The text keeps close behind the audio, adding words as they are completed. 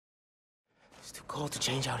It's too cold to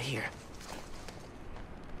change out here.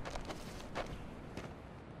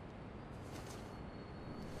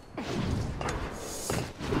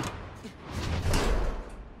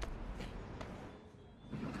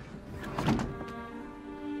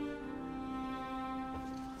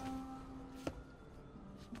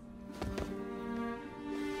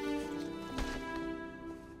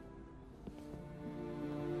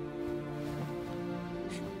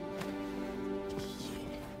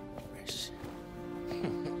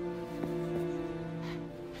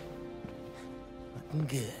 Looking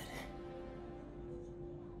good.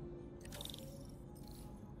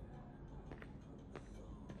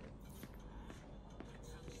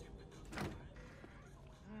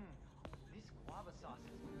 This guava sauce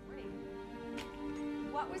is great.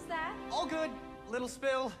 What was that? All good. Little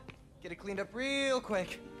spill. Get it cleaned up real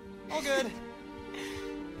quick. All good.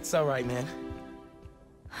 It's all right, man.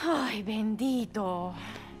 Ay, bendito.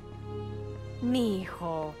 Mi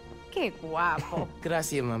hijo. Qué guapo.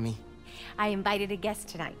 Gracias, mami. I invited a guest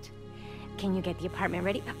tonight. Can you get the apartment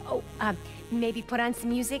ready? Oh, maybe put on some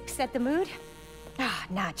music, set the mood? Ah,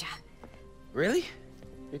 Nadja. Really?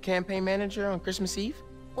 Your campaign manager on Christmas Eve?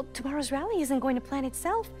 Well, tomorrow's rally isn't going to plan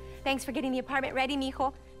itself. Thanks for getting the apartment ready,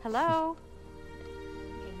 mijo. Hello?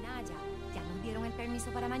 Hey, Nadja, ¿ya nos dieron el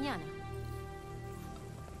permiso para mañana?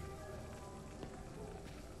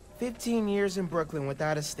 15 years in Brooklyn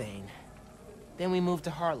without a stain. Then we moved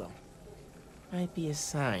to Harlem. Might be a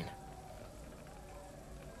sign.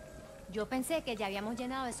 Yo pensé que ya habíamos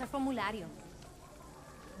llenado ese formulario.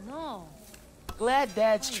 No. Glad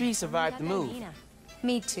Dad's tree survived the move.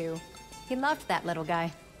 Me too. He loved that little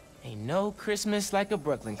guy. Ain't no Christmas like a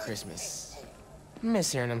Brooklyn Christmas.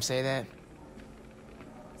 Miss hearing him say that.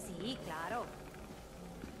 Sí, claro.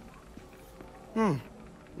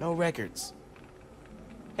 No records.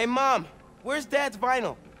 Hey, Mom, where's Dad's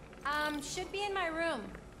vinyl? Should be in my room.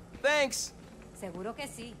 Thanks. Seguro que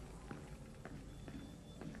sí.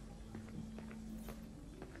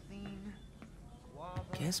 Clean. Guava.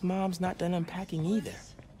 Guess Mom's not done unpacking either.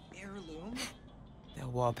 Heirloom. That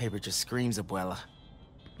wallpaper just screams Abuela.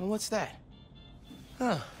 Well, what's that?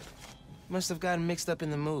 Huh. Must have gotten mixed up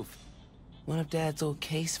in the move. One of Dad's old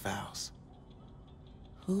case files.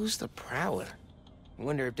 Who's the Prowler? I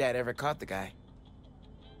wonder if Dad ever caught the guy.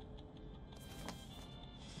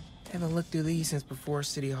 Haven't looked through these since before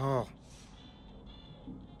City Hall.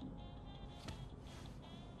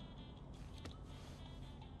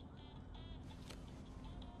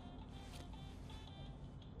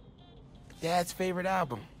 Dad's favorite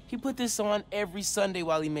album. He put this on every Sunday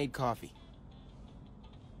while he made coffee.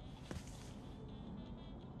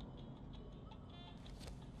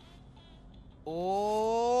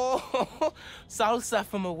 Oh, salsa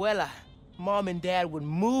from Abuela. Mom and Dad would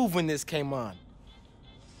move when this came on.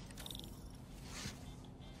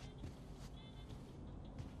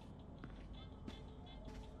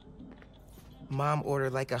 Mom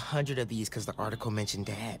ordered like 100 of these because the article mentioned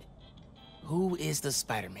Dad. Who is the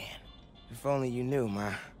Spider-Man? If only you knew,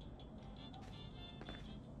 Ma.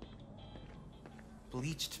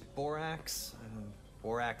 Bleached borax.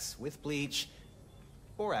 Borax with bleach.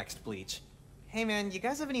 Boraxed bleach. Hey man, you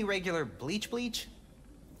guys have any regular bleach?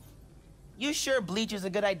 You sure bleach is a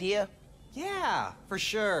good idea? Yeah, for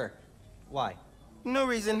sure. Why? No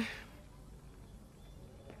reason.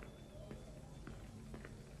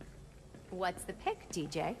 What's the pick,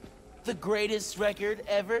 DJ? The greatest record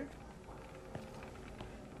ever?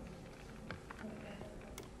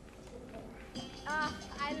 Ah,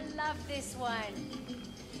 I love this one.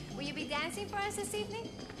 Will you be dancing for us this evening?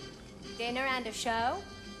 Dinner and a show?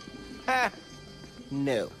 Ha!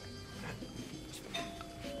 No.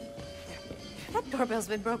 That doorbell's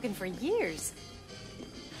been broken for years.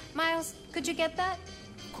 Miles, could you get that?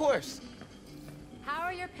 Of course. How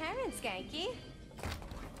are your parents, Genki?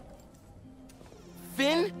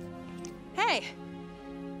 Finn? Hey!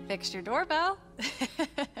 Fixed your doorbell.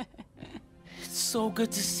 It's so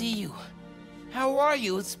good to see you. How are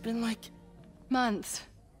you? It's been like... Months.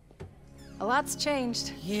 A lot's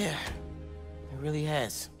changed. Yeah, it really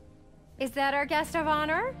has. Is that our guest of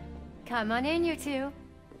honor? Come on in, you two.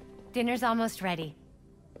 Dinner's almost ready.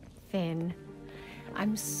 Finn,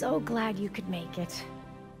 I'm so glad you could make it.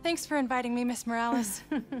 Thanks for inviting me, Miss Morales.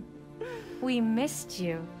 We missed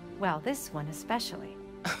you. Well, this one especially.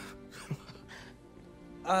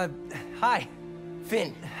 Hi.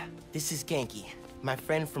 Finn, this is Genki, my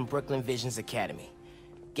friend from Brooklyn Visions Academy.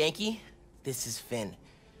 Genki, this is Finn,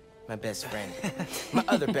 my best friend. My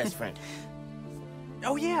other best friend.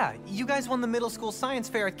 Oh yeah, you guys won the middle school science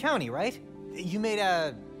fair at County, right? You made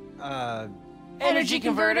a, Energy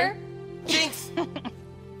converter? Jinx!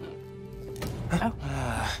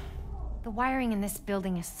 The wiring in this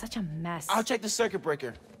building is such a mess. I'll check the circuit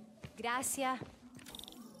breaker. Gracias.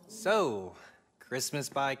 So, Christmas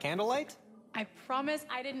by candlelight? I promise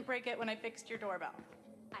I didn't break it when I fixed your doorbell.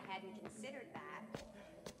 I hadn't considered that.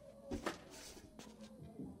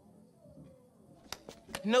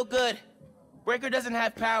 No good. Breaker doesn't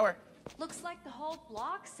have power. Looks like the whole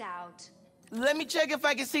block's out. Let me check if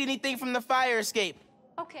I can see anything from the fire escape.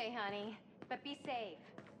 Okay, honey, but be safe.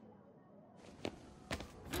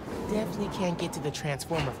 Definitely can't get to the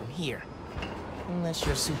transformer from here. Unless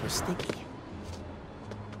you're super sticky.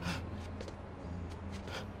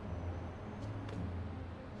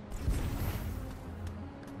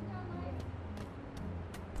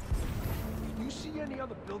 Do you see any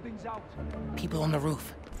other buildings out? People on the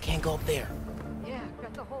roof. Can't go up there. Yeah,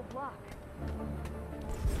 got the whole block.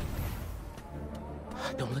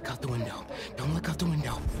 Don't look out the window. Don't look out the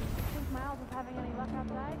window. Think Miles is having any luck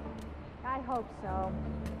outside? I hope so.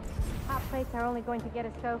 Hot plates are only going to get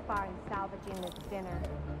us so far in salvaging this dinner.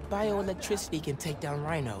 Bioelectricity can take down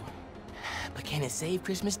Rhino. But can it save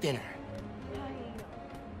Christmas dinner?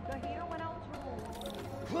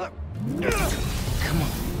 Come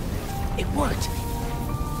on. It worked.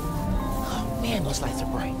 Oh man, those lights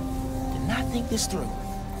are bright. Did not think this through.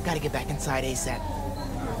 Gotta get back inside ASAP.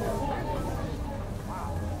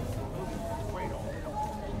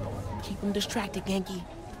 Keep them distracted, Genki.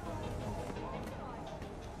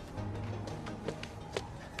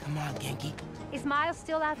 Come on, Genki. Is Miles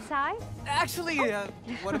still outside? Actually,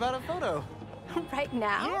 what about a photo? Right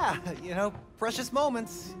now? Yeah, you know, precious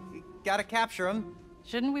moments. You gotta capture them.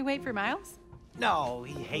 Shouldn't we wait for Miles? No,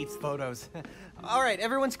 he hates photos. All right,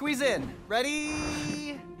 everyone squeeze in.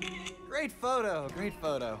 Ready? Great photo, great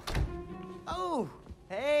photo. Oh,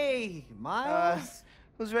 hey, Miles.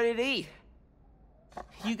 Who's ready to eat?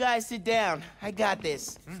 You guys sit down. I got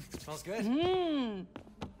this. Smells good.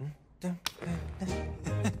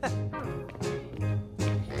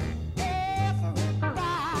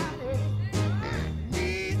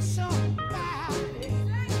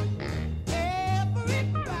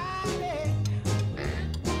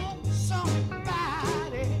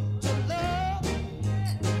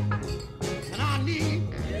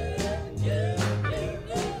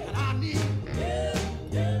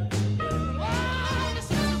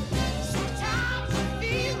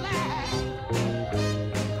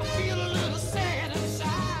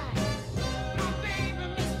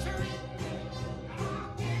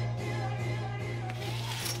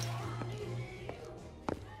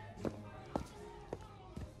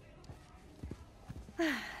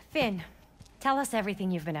 Finn, tell us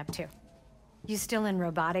everything you've been up to. You still in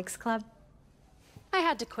robotics club? I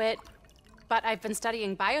had to quit, but I've been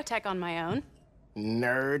studying biotech on my own.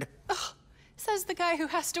 Nerd. Says the guy who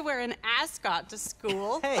has to wear an ascot to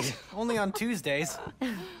school. Hey, only on Tuesdays.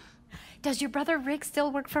 Does your brother Rick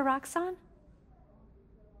still work for Roxxon?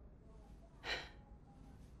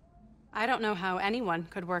 I don't know how anyone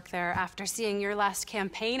could work there after seeing your last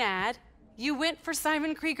campaign ad. You went for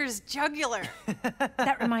Simon Krieger's jugular.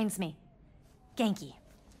 That reminds me. Genki,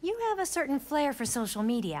 you have a certain flair for social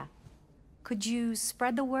media. Could you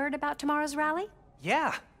spread the word about tomorrow's rally?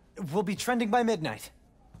 Yeah, we'll be trending by midnight.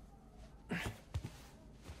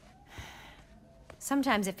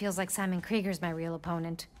 Sometimes it feels like Simon Krieger's my real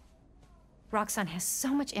opponent. Roxxon has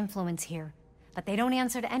so much influence here, but they don't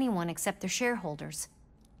answer to anyone except their shareholders.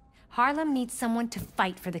 Harlem needs someone to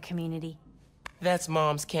fight for the community. That's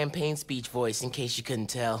Mom's campaign speech voice, in case you couldn't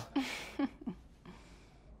tell.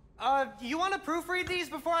 You want to proofread these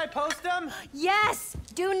before I post them? Yes!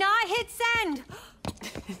 Do not hit send!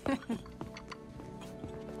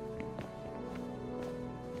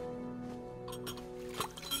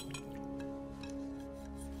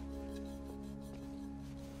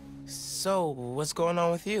 So, what's going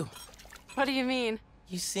on with you? What do you mean?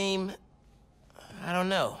 You seem... I don't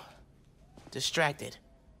know. Distracted.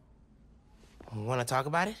 Want to talk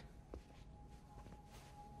about it?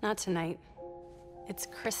 Not tonight. It's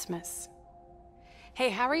Christmas. Hey,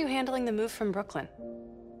 how are you handling the move from Brooklyn?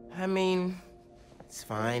 I mean, it's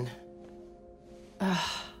fine.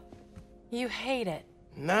 You hate it.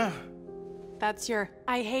 Nah. That's your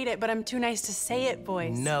I hate it, but I'm too nice to say it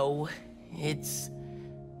voice. No, it's...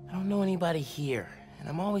 I don't know anybody here, and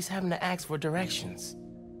I'm always having to ask for directions.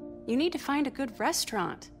 You need to find a good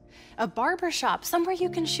restaurant. A barber shop, somewhere you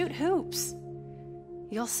can shoot hoops.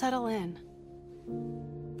 You'll settle in.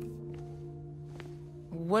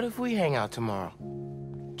 What if we hang out tomorrow?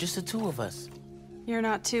 Just the two of us. You're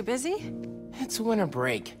not too busy? It's winter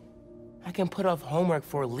break. I can put off homework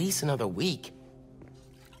for at least another week.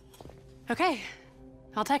 Okay,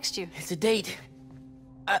 I'll text you. It's a date.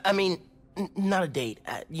 I mean, Not a date.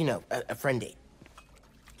 You know, a friend date.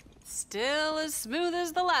 Still as smooth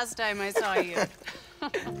as the last time I saw you.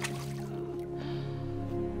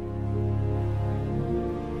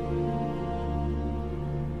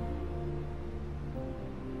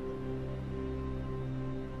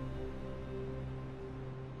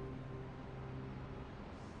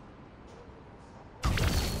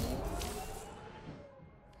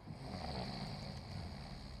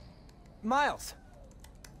 Miles,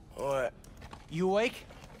 What? you awake?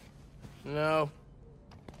 No.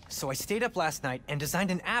 So I stayed up last night and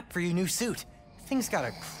designed an app for your new suit. Thing's got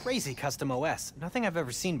a crazy custom OS, nothing I've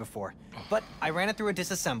ever seen before. But I ran it through a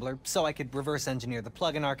disassembler so I could reverse engineer the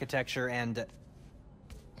plugin architecture and...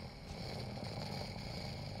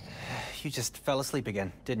 You just fell asleep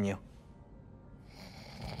again, didn't you?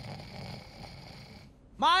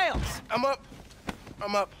 Miles! I'm up.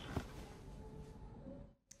 I'm up.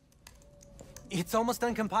 It's almost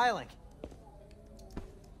done compiling.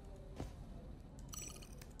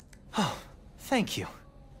 Oh, thank you.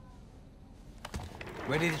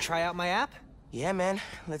 Ready to try out my app? Yeah, man.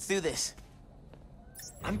 Let's do this.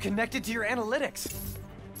 I'm connected to your analytics.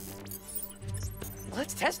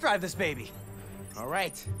 Let's test drive this baby. All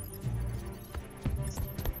right.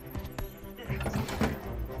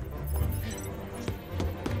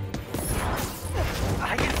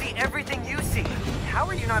 I can see everything you see. How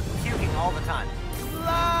are you not puking all the time?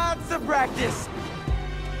 Lots of practice.